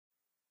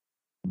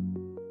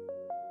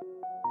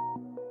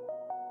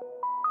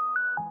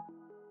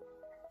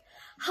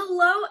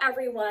Hello,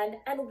 everyone,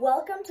 and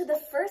welcome to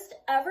the first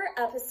ever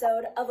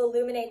episode of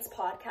Illuminate's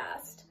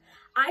podcast.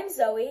 I'm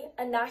Zoe,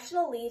 a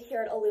national lead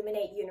here at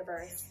Illuminate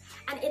Universe,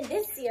 and in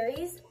this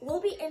series,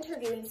 we'll be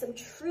interviewing some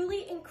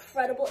truly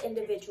incredible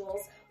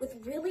individuals with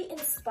really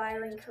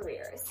inspiring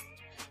careers.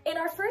 In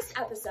our first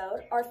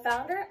episode, our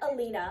founder,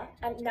 Alina,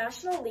 and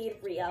national lead,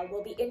 Ria,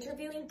 will be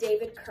interviewing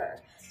David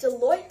Kerr,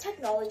 Deloitte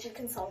Technology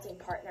consulting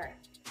partner.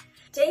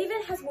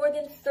 David has more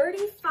than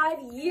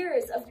 35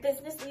 years of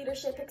business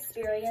leadership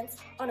experience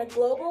on a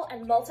global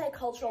and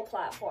multicultural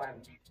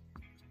platform.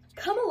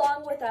 Come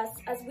along with us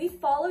as we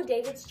follow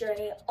David's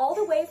journey all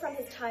the way from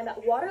his time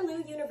at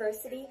Waterloo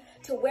University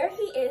to where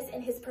he is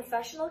in his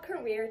professional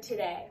career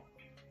today.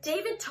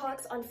 David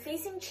talks on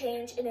facing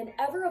change in an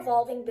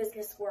ever-evolving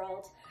business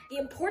world, the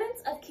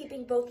importance of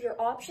keeping both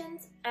your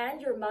options and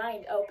your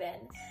mind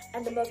open,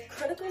 and the most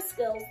critical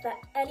skills that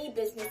any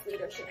business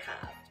leader should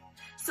have.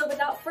 So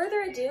without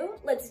further ado,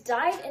 let's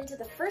dive into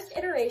the first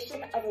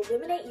iteration of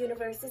Illuminate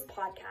Universe's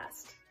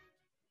podcast.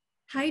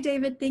 Hi,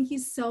 David. Thank you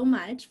so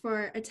much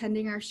for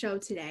attending our show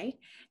today.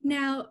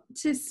 Now,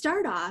 to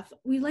start off,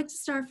 we'd like to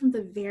start from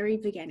the very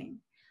beginning.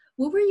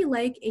 What were you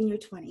like in your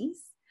 20s?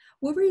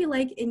 What were you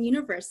like in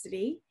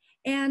university?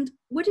 And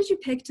what did you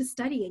pick to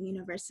study in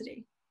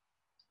university?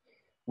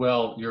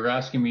 Well, you're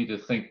asking me to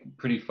think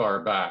pretty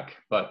far back,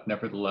 but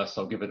nevertheless,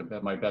 I'll give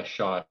it my best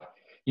shot.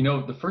 You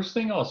know, the first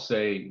thing I'll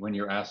say when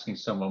you're asking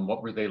someone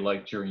what were they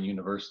like during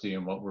university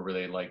and what were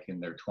they like in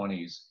their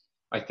 20s,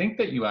 I think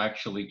that you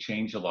actually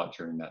change a lot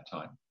during that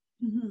time.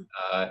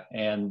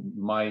 And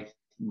my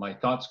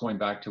thoughts going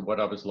back to what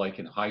I was like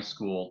in high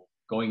school,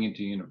 going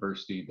into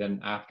university, then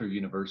after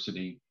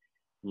university,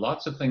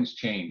 lots of things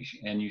change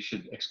and you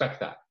should expect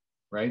that,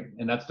 right?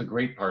 And that's the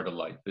great part of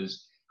life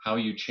is how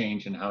you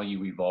change and how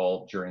you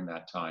evolve during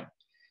that time.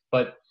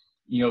 But,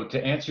 you know,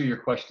 to answer your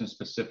question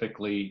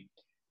specifically,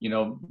 you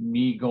know,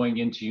 me going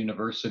into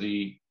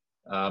university,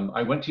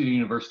 I went to the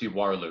University of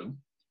Waterloo.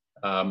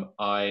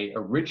 I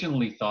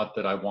originally thought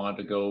that I wanted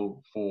to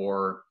go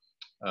for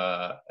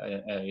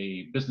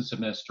a business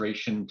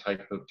administration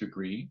type of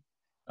degree.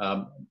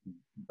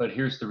 But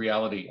here's the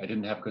reality. I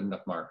didn't have good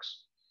enough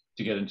marks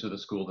to get into the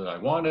school that I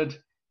wanted.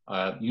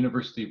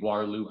 University of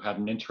Waterloo had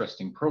an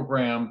interesting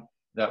program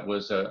that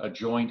was a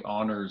joint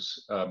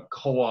honors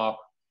co-op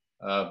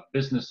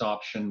business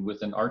option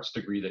with an arts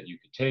degree that you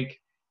could take.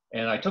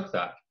 And I took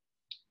that.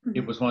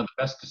 It was one of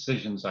the best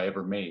decisions I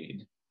ever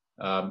made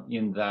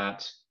in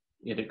that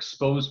it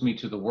exposed me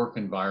to the work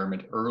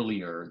environment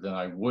earlier than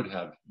I would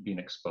have been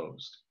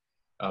exposed.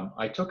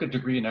 I took a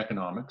degree in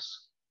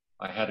economics.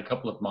 I had a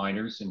couple of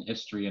minors in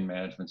history and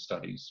management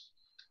studies.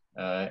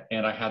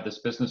 And I had this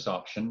business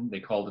option. They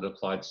called it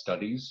applied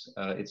studies.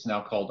 It's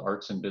now called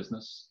arts and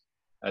business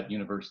at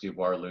University of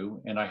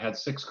Waterloo. And I had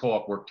 6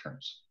 co-op work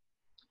terms.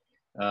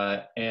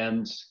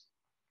 And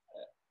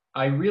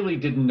I really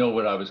didn't know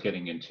what I was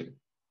getting into.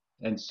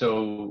 And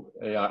so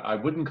I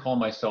wouldn't call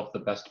myself the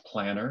best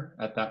planner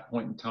at that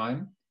point in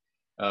time.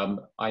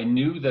 I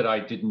knew that I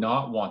did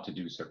not want to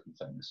do certain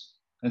things.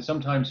 And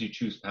sometimes you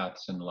choose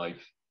paths in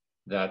life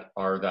that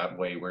are that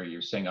way where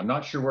you're saying, I'm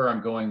not sure where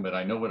I'm going, but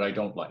I know what I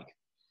don't like.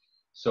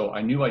 So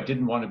I knew I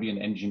didn't want to be an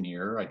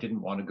engineer. I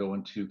didn't want to go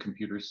into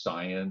computer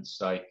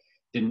science. I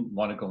didn't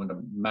want to go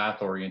into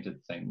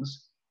math-oriented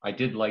things. I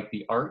did like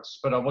the arts,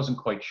 but I wasn't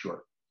quite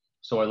sure.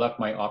 So I left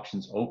my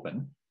options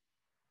open.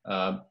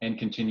 And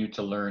continue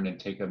to learn and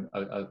take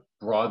a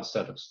broad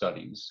set of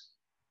studies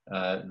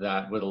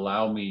that would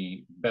allow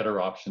me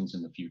better options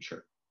in the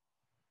future.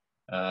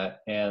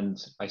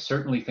 And I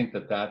certainly think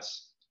that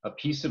that's a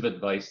piece of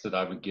advice that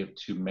I would give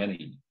to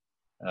many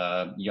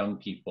young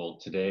people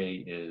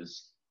today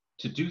is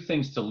to do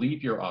things to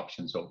leave your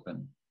options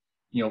open.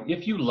 You know,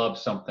 if you love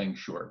something,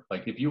 sure.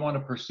 Like if you want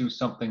to pursue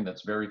something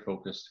that's very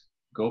focused,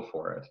 go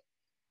for it.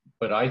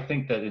 But I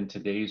think that in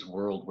today's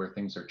world where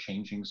things are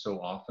changing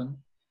so often,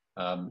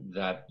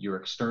 that your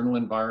external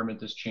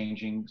environment is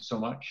changing so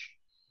much,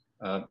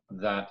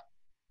 that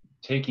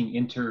taking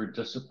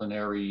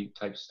interdisciplinary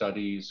type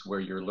studies where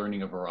you're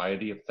learning a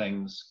variety of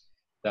things,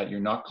 that you're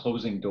not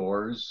closing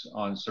doors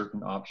on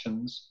certain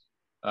options,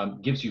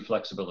 gives you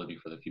flexibility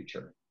for the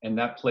future. And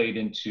that played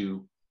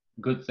into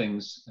good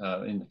things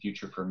in the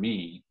future for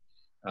me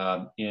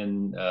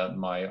in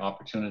my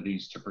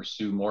opportunities to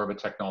pursue more of a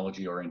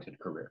technology-oriented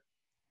career.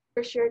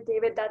 For sure,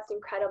 David, that's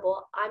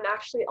incredible. I'm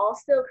actually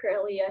also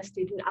currently a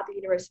student at the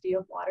University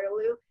of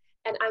Waterloo,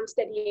 and I'm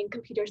studying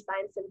computer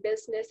science and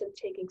business and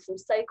taking some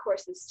psych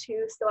courses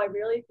too. So I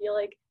really feel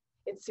like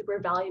it's super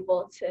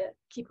valuable to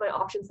keep my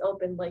options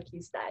open, like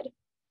you said.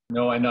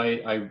 No, and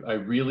I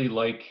really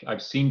like,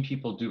 I've seen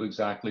people do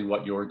exactly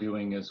what you're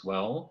doing as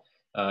well.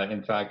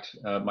 In fact,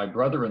 my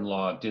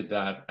brother-in-law did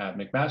that at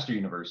McMaster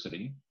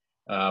University,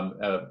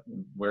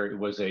 where it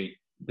was a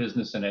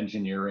business and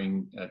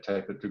engineering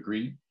type of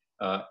degree.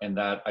 And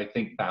that I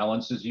think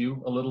balances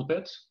you a little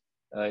bit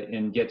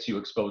and gets you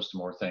exposed to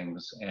more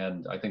things.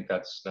 And I think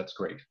that's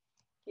great.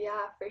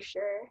 Yeah, for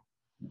sure.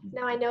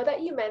 Now, I know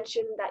that you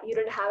mentioned that you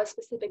didn't have a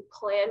specific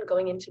plan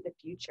going into the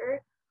future,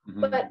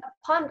 but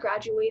upon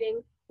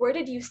graduating, Where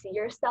did you see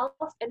yourself,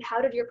 and how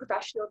did your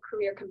professional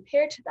career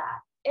compare to that?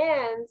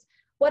 And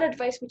what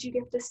advice would you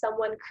give to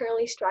someone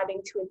currently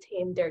striving to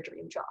attain their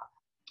dream job?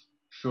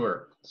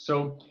 Sure.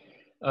 So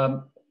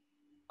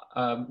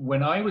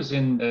when I was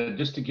in,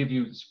 just to give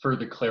you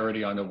further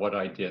clarity on what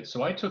I did,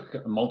 so I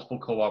took multiple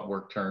co-op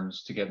work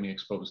terms to get me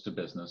exposed to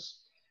business.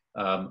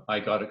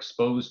 I got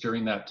exposed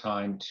during that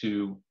time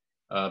to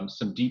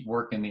some deep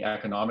work in the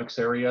economics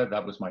area.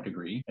 That was my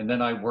degree. And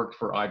then I worked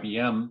for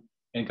IBM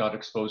and got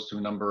exposed to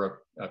a number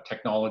of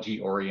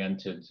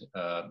technology-oriented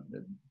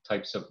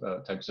types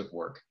of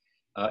work.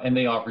 And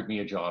they offered me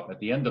a job at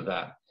the end of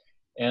that.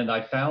 And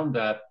I found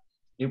that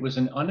it was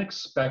an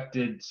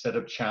unexpected set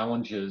of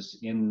challenges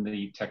in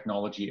the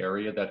technology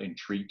area that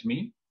intrigued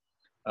me.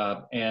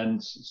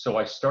 And so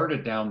I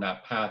started down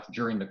that path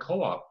during the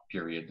co-op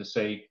period to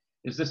say,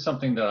 is this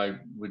something that I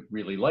would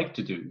really like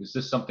to do? Is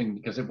this something,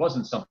 because it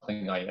wasn't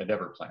something I had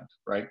ever planned,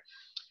 right?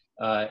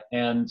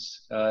 And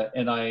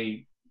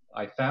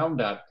I found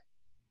that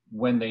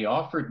when they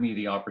offered me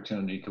the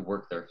opportunity to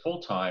work there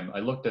full time, I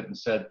looked at it and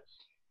said,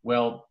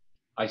 well,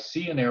 I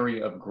see an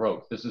area of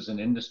growth. This is an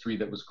industry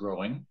that was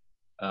growing.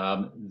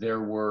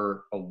 There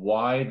were a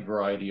wide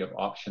variety of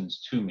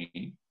options to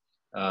me.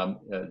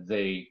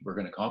 They were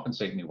going to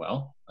compensate me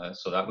well,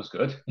 so that was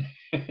good.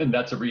 And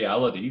that's a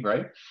reality,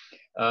 right?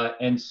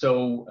 And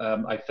so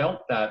I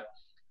felt that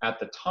at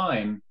the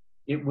time,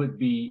 it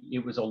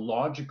was a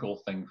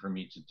logical thing for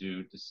me to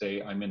do, to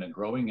say, I'm in a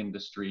growing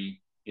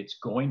industry. It's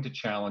going to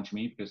challenge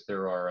me because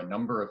there are a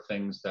number of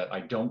things that I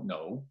don't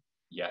know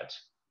yet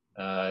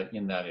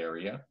in that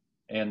area.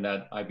 And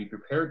that I'd be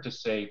prepared to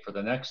say for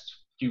the next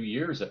few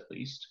years at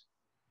least,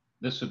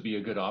 this would be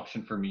a good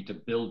option for me to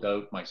build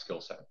out my skill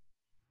set.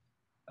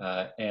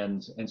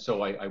 And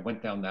so I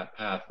went down that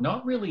path,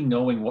 not really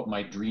knowing what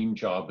my dream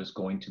job is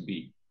going to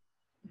be.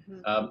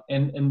 Mm-hmm.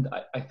 And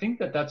I think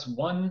that that's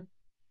one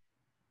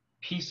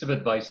piece of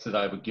advice that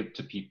I would give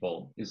to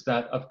people, is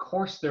that of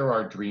course there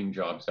are dream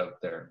jobs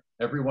out there.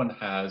 Everyone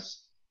has,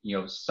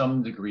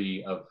 some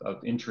degree of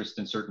interest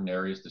in certain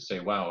areas to say,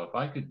 wow, if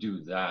I could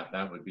do that,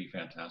 that would be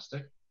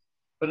fantastic.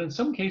 But in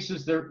some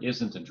cases, there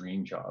isn't a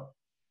dream job.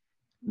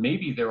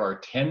 Maybe there are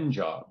 10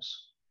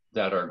 jobs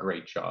that are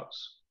great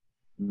jobs.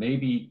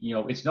 Maybe,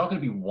 it's not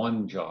going to be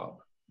one job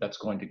that's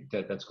going to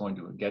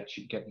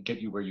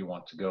get you where you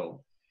want to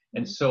go.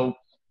 And so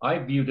I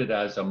viewed it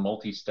as a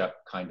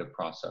multi-step kind of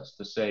process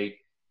to say,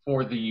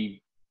 for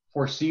the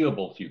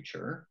foreseeable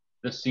future,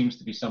 this seems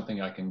to be something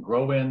I can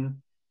grow in.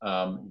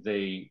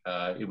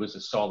 It was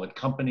a solid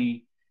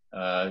company.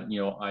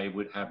 I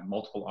would have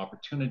multiple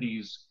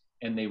opportunities,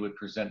 and they would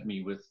present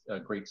me with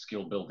great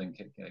skill building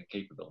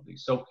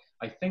capabilities. So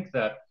I think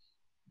that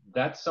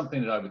that's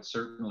something that I would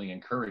certainly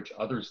encourage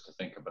others to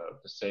think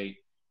about, to say,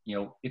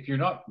 if you're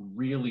not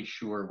really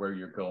sure where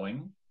you're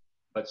going,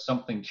 but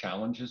something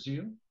challenges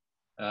you,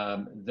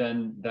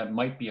 then that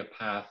might be a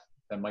path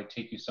that might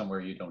take you somewhere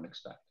you don't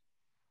expect.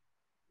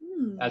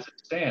 As it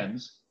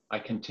stands, I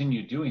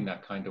continued doing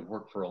that kind of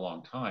work for a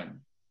long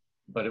time,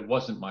 but it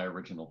wasn't my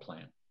original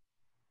plan.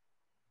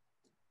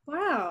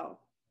 Wow,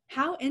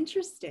 how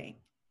interesting.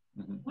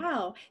 Mm-hmm.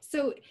 Wow.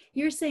 So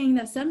you're saying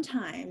that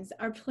sometimes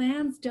our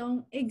plans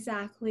don't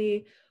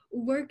exactly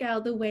work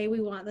out the way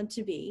we want them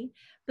to be,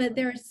 but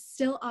there are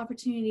still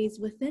opportunities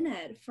within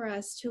it for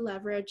us to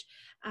leverage.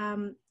 I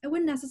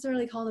wouldn't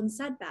necessarily call them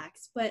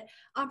setbacks, but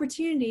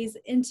opportunities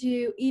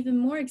into even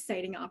more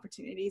exciting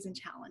opportunities and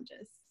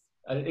challenges.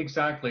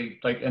 Exactly.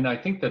 And I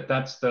think that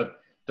that's the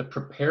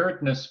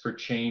preparedness for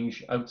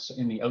change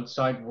in the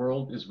outside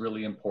world is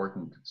really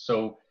important.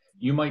 So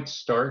you might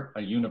start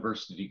a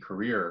university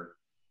career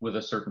with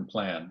a certain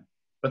plan,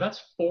 but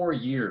that's 4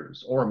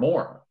 years or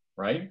more,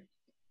 right?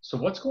 So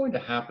what's going to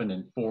happen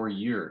in 4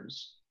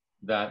 years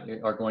that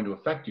are going to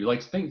affect you?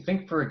 Like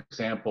think for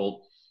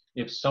example,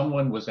 if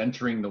someone was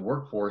entering the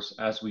workforce,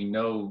 as we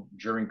know,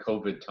 during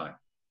COVID time.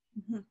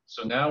 Mm-hmm.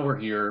 So now we're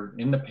here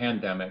in the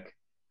pandemic,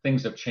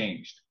 things have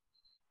changed.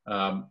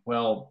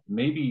 Well,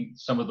 maybe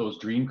some of those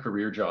dream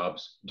career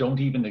jobs don't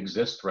even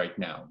exist right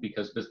now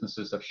because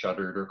businesses have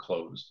shuttered or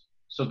closed.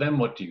 So then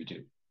what do you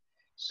do?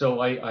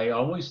 So I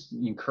always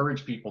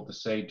encourage people to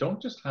say,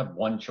 don't just have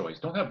one choice.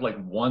 Don't have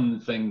like one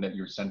thing that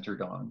you're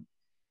centered on,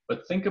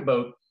 but think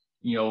about,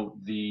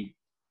 the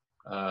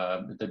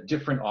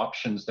different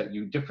options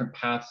different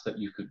paths that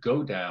you could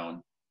go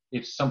down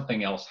if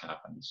something else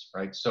happens,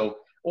 right? So,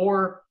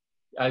 or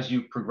as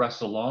you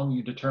progress along,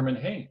 you determine,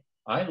 hey,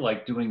 I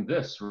like doing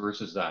this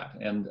versus that,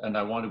 and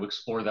I want to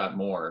explore that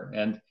more.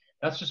 And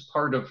that's just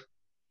part of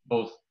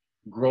both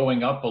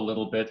growing up a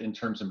little bit in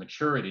terms of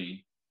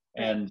maturity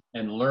and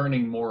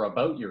learning more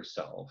about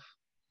yourself,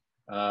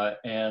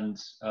 and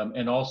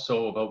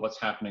also about what's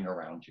happening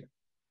around you.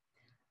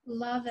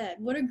 Love it.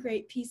 What a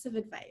great piece of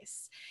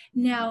advice.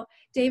 Now,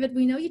 David,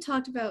 we know you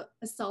talked about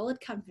a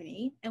solid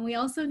company, and we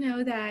also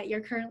know that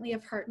you're currently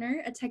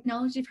a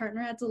technology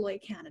partner at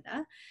Deloitte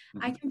Canada.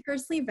 Mm-hmm. I can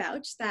personally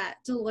vouch that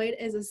Deloitte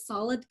is a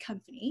solid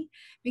company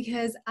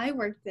because I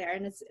worked there,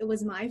 and it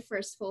was my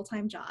first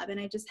full-time job, and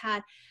I just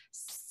had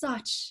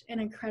such an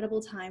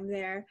incredible time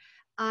there.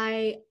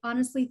 I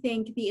honestly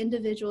think the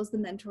individuals, the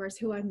mentors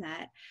who I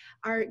met,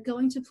 are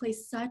going to play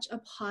such a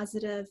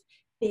positive,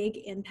 big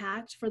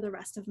impact for the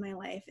rest of my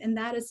life. And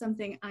that is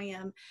something I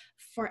am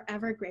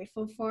forever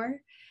grateful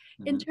for.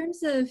 In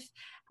terms of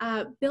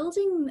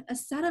building a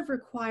set of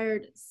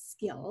required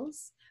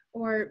skills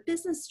or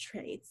business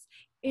traits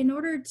in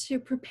order to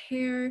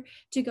prepare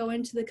to go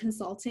into the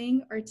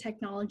consulting or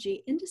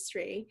technology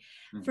industry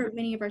for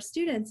many of our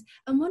students,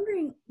 I'm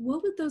wondering,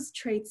 what would those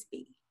traits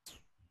be?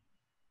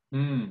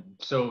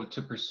 So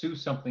to pursue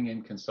something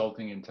in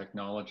consulting and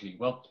technology,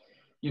 well,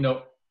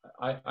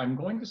 I'm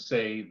going to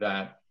say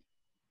that,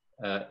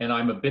 and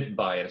I'm a bit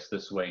biased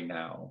this way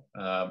now,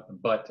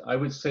 but I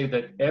would say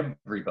that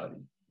everybody,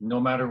 no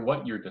matter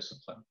what your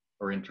discipline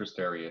or interest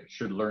area,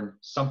 should learn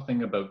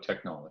something about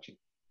technology.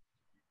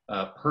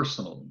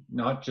 Personally,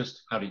 not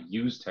just how to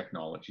use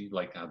technology,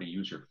 like how to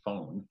use your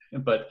phone,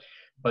 but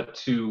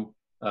to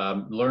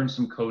learn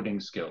some coding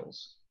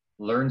skills,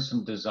 learn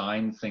some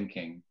design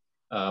thinking,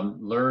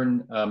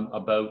 learn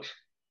about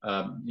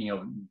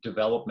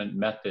development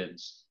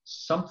methods,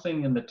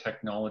 something in the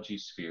technology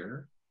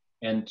sphere,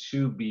 and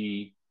to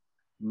be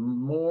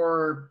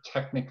more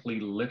technically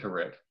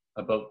literate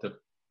about the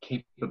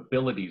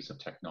capabilities of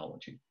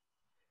technology.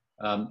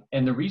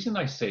 And the reason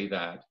I say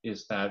that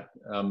is that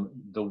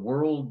the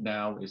world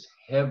now is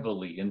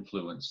heavily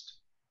influenced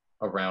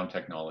around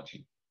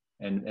technology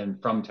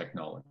and from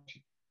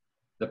technology.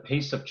 The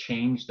pace of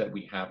change that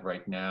we have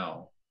right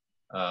now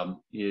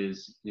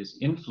is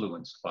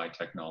influenced by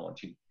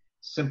technology.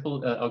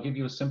 I'll give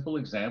you a simple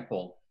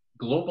example.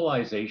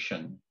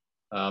 Globalization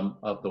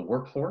of the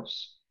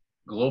workforce,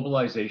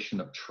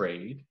 globalization of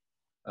trade,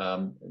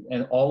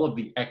 and all of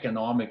the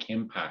economic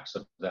impacts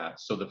of that.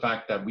 So the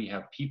fact that we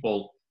have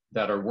people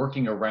that are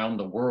working around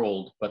the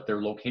world, but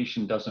their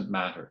location doesn't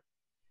matter.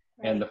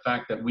 Right. And the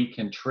fact that we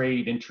can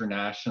trade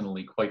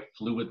internationally quite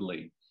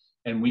fluidly,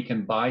 and we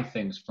can buy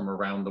things from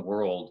around the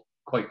world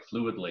quite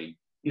fluidly,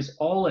 is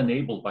all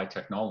enabled by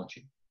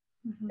technology.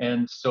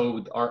 And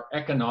so our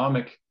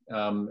economic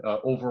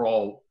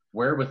overall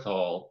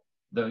wherewithal,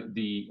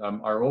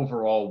 our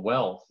overall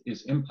wealth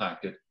is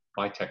impacted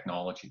by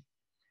technology.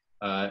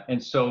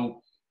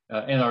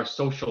 And our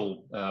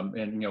social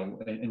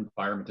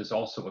environment is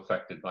also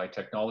affected by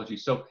technology.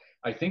 So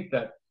I think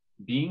that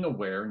being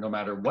aware, no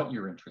matter what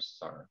your interests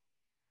are,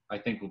 I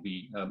think will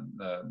be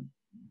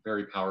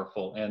very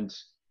powerful. And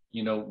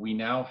we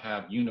now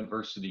have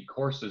university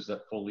courses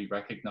that fully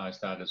recognize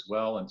that as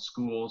well, and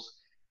schools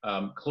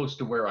close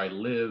to where I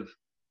live.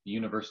 The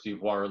University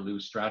of Waterloo,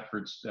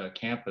 Stratford's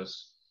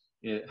campus,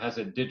 it has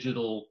a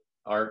digital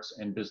arts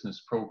and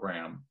business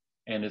program.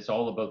 And it's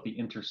all about the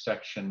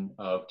intersection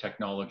of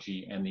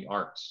technology and the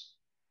arts.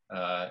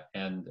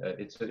 And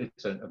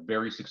it's a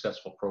very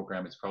successful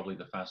program. It's probably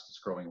the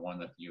fastest growing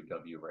one at the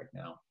UW right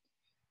now.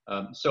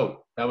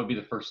 So that would be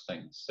the first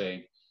thing,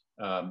 say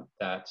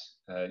that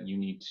you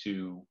need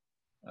to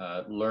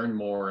learn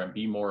more and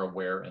be more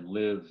aware and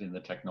live in the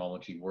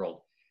technology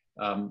world.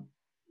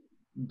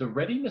 The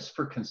readiness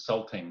for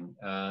consulting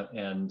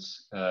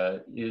is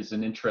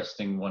an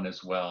interesting one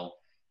as well.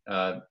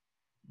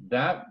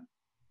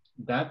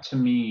 That to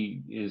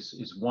me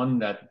is one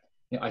that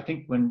I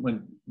think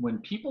when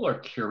people are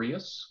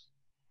curious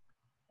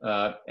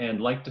and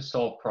like to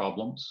solve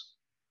problems,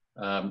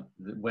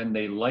 when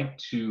they like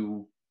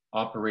to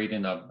operate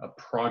in a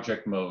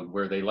project mode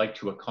where they like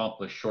to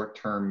accomplish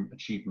short-term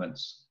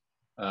achievements,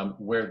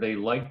 where they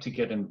like to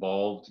get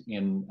involved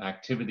in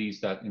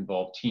activities that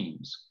involve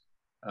teams,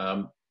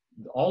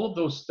 all of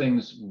those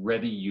things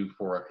ready you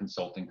for a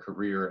consulting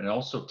career and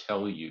also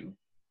tell you,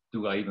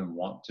 do I even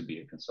want to be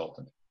a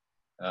consultant?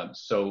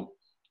 So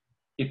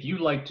if you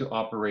like to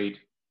operate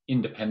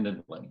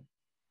independently,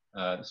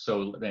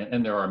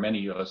 and there are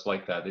many of us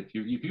like that, if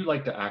you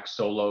like to act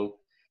solo,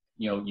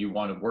 you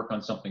want to work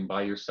on something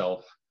by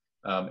yourself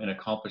and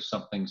accomplish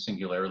something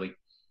singularly,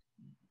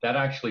 that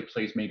actually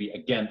plays maybe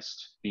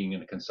against being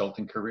in a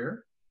consulting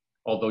career,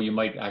 although you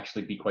might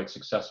actually be quite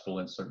successful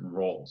in certain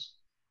roles.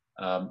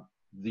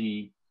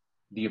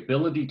 The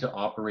ability to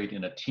operate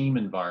in a team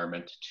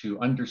environment, to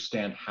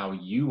understand how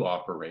you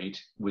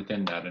operate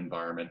within that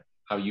environment,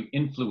 how you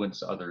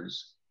influence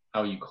others,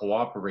 how you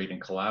cooperate and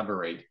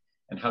collaborate,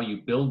 and how you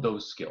build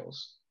those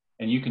skills.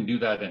 And you can do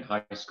that in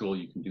high school,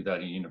 you can do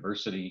that in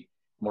university,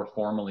 more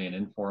formally and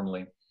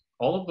informally.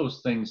 All of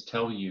those things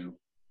tell you,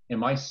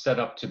 am I set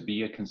up to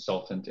be a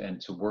consultant and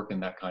to work in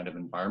that kind of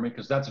environment?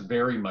 Because that's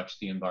very much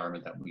the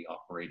environment that we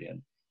operate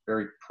in,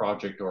 very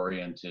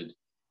project-oriented,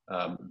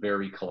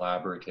 very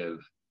collaborative,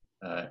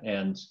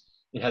 and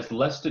it has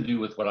less to do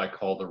with what I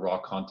call the raw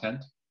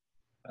content,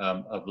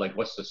 of like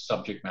what's the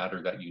subject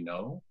matter that you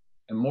know,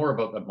 and more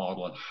about the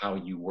model and how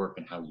you work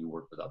and how you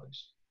work with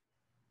others.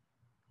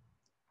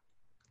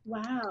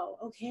 Wow,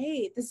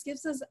 okay. This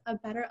gives us a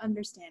better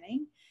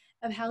understanding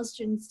of how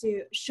students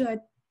should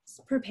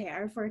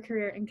prepare for a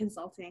career in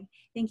consulting.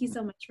 Thank you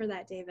so much for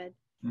that, David.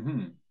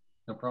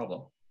 No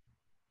problem.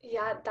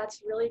 Yeah,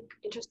 that's really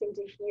interesting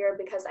to hear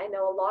because I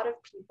know a lot of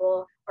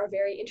people are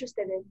very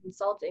interested in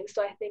consulting.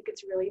 So I think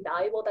it's really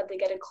valuable that they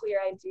get a clear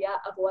idea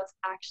of what's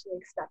actually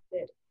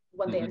expected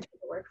when they Mm-hmm. enter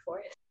the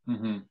workforce.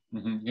 Mm-hmm.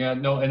 Mm-hmm. Yeah,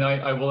 no, and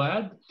I will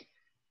add,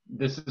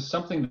 this is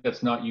something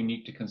that's not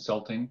unique to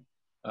consulting,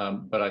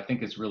 but I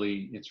think it's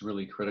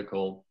really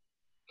critical.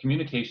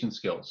 Communication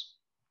skills.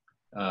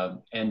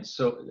 And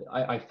so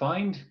I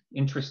find,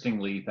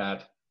 interestingly,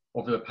 that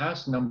over the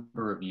past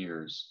number of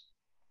years,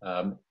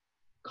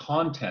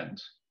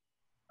 content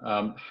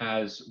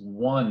has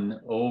won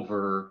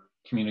over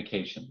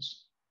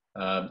communications.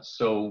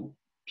 So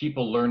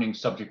people learning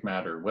subject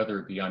matter, whether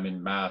it be I'm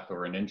in math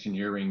or in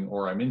engineering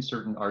or I'm in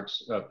certain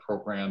arts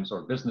programs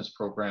or business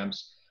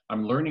programs,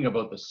 I'm learning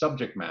about the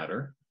subject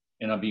matter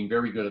and I'm being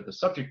very good at the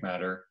subject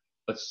matter,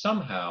 but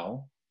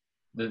somehow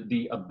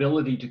the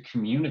ability to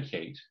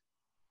communicate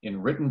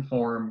in written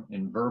form,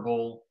 in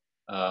verbal,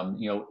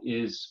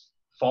 is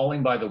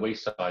falling by the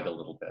wayside a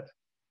little bit.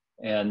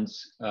 And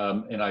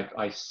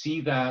I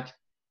see that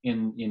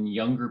in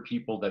younger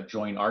people that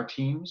join our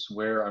teams,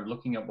 where I'm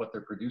looking at what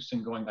they're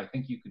producing, going, I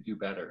think you could do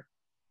better.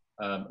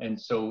 And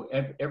so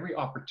every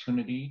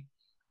opportunity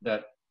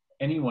that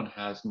anyone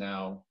has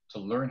now to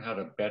learn how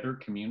to better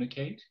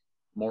communicate,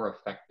 more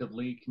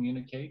effectively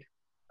communicate,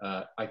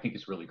 I think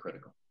is really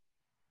critical.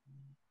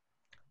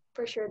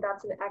 For sure,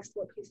 that's an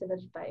excellent piece of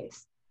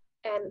advice.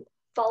 And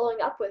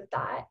following up with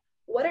that,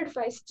 what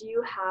advice do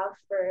you have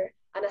for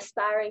an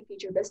aspiring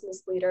future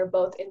business leader,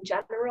 both in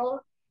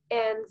general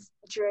and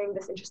during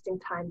this interesting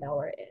time that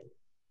we're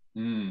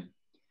in?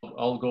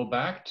 I'll go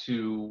back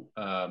to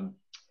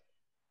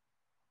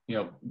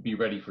be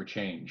ready for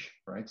change,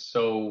 right?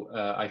 So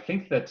I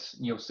think that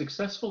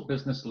successful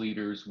business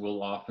leaders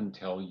will often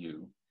tell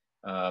you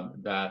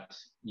that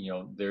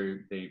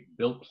they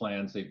built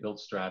plans, they built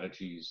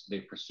strategies, they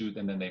pursued,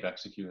 and then they've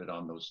executed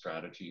on those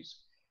strategies.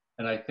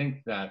 And I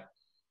think that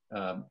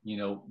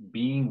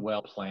being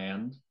well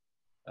planned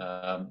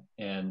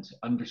and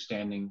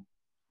understanding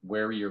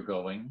where you're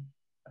going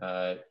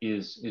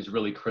is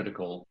really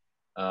critical.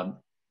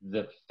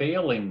 The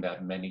failing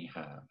that many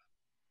have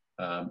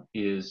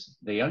is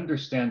they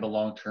understand the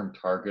long-term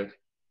target,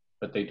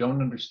 but they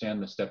don't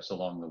understand the steps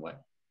along the way.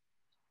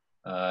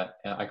 And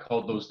I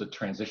call those the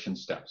transition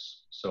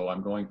steps. So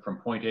I'm going from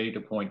point A to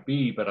point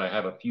B, but I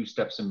have a few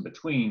steps in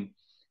between.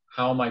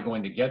 How am I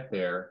going to get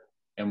there?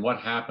 And what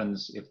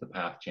happens if the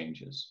path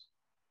changes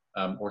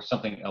or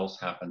something else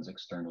happens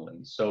externally?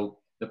 So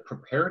the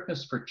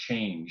preparedness for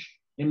change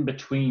in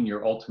between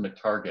your ultimate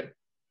target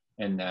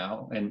and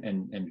now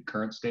and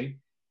current state,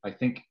 I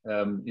think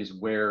is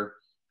where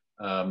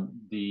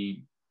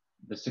the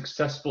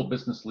successful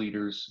business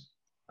leaders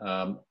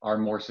are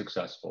more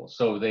successful.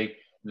 So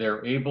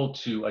they're able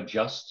to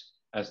adjust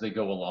as they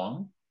go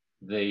along.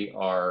 They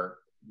are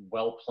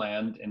well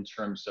planned in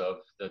terms of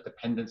the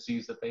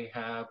dependencies that they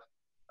have.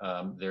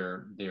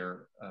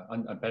 They're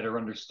a better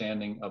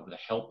understanding of the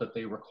help that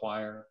they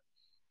require,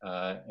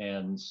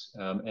 and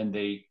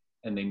they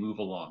move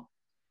along.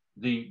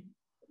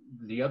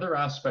 The other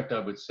aspect I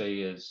would say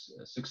is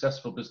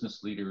successful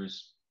business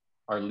leaders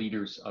are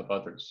leaders of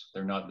others.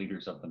 They're not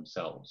leaders of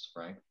themselves,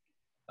 right?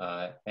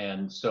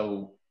 And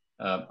so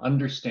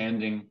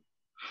understanding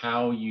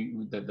how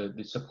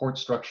the support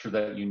structure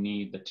that you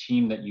need, the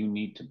team that you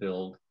need to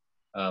build,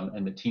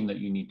 and the team that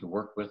you need to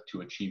work with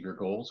to achieve your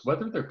goals,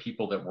 whether they're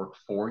people that work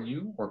for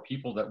you or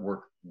people that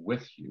work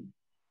with you,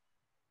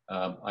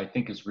 I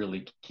think is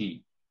really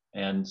key.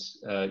 And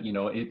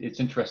it's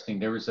interesting.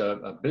 There was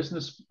a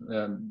business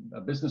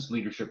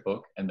leadership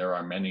book, and there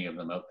are many of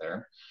them out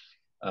there,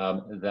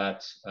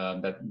 that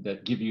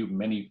give you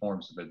many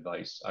forms of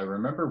advice. I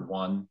remember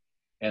one,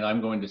 and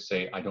I'm going to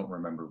say I don't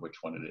remember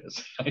which one it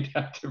is. I'd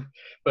have to,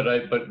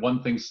 but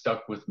one thing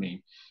stuck with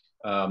me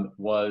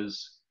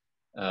was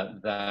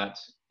that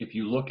if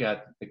you look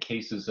at the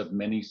cases of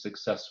many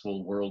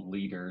successful world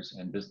leaders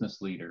and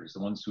business leaders,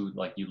 the ones who,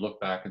 like, you look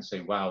back and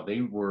say, wow,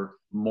 they were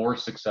more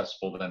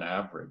successful than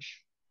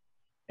average,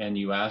 and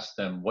you ask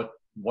them what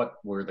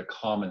were the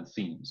common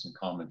themes and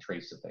common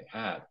traits that they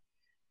had.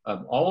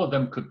 All of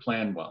them could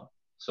plan well.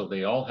 So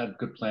they all had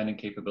good planning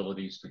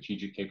capabilities,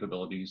 strategic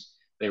capabilities.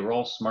 They were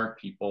all smart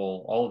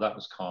people. All of that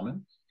was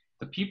common.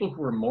 The people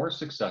who were more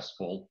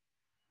successful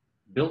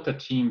built a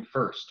team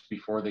first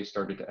before they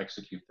started to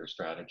execute their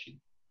strategy,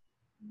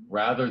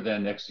 rather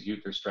than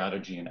execute their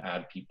strategy and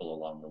add people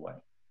along the way.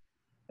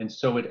 And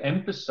so it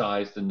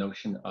emphasized the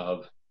notion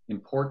of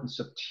importance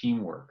of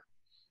teamwork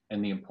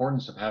and the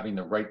importance of having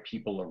the right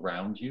people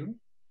around you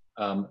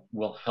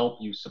will help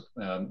you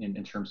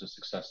in terms of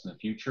success in the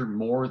future,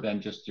 more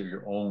than just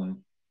your own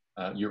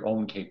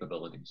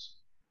capabilities.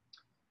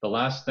 The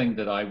last thing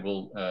that I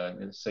will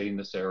say in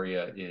this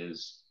area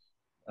is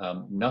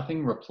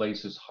nothing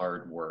replaces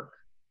hard work.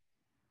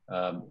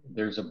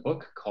 There's a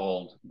book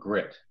called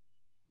Grit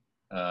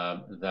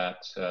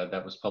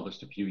that was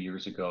published a few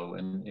years ago,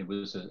 and it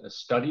was a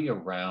study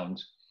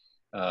around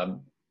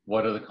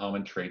what are the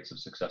common traits of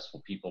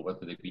successful people,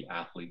 whether they be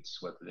athletes,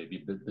 whether they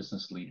be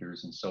business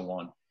leaders, and so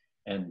on.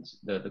 And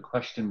the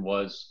question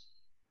was,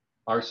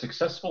 Are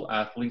successful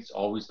athletes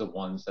always the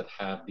ones that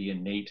have the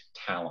innate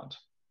talent?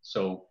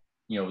 So,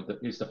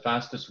 is the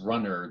fastest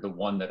runner the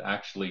one that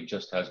actually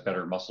just has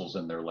better muscles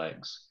in their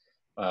legs?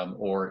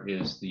 Or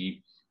is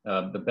the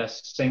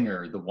best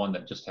singer the one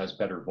that just has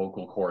better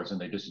vocal cords and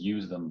they just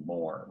use them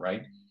more,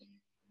 right?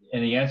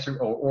 And the answer,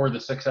 or the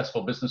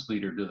successful business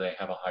leader, do they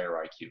have a higher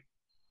IQ?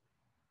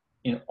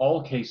 In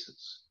all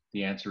cases,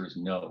 the answer is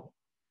no.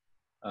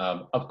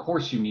 Of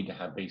course, you need to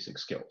have basic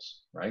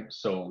skills, right?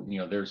 So,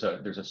 there's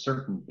a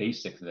certain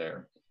basic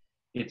there.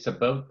 It's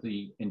about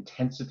the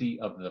intensity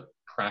of the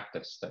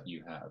practice that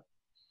you have.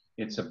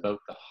 It's about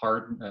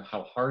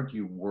how hard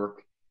you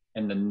work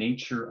and the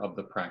nature of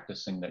the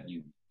practicing that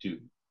you do.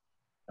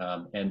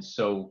 And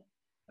so,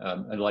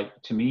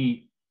 to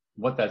me,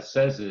 what that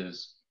says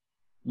is,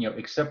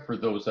 except for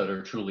those that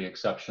are truly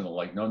exceptional,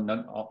 like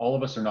all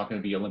of us are not going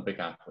to be Olympic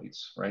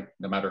athletes, right?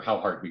 No matter how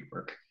hard we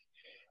work.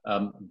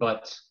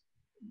 But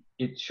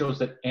it shows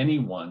that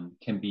anyone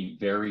can be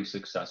very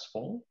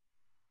successful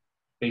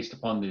based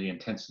upon the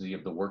intensity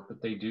of the work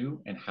that they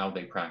do and how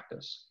they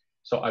practice.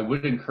 So I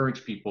would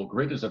encourage people.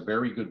 Grit is a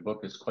very good book.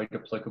 It's quite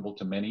applicable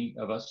to many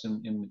of us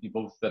in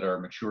both that are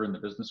mature in the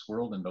business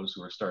world and those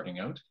who are starting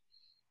out,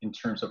 in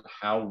terms of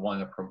how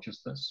one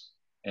approaches this.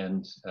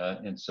 And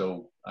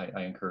so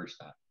I encourage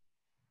that.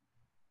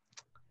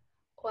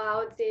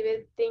 Wow,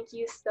 David, thank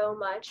you so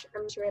much.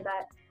 I'm sure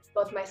that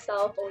both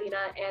myself,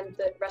 Alina, and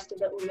the rest of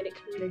the Illuminate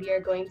community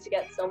are going to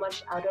get so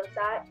much out of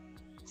that.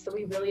 So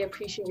we really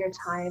appreciate your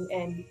time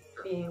and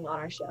being on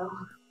our show.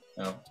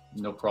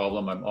 No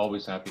problem. I'm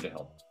always happy to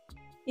help.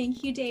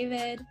 Thank you,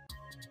 David.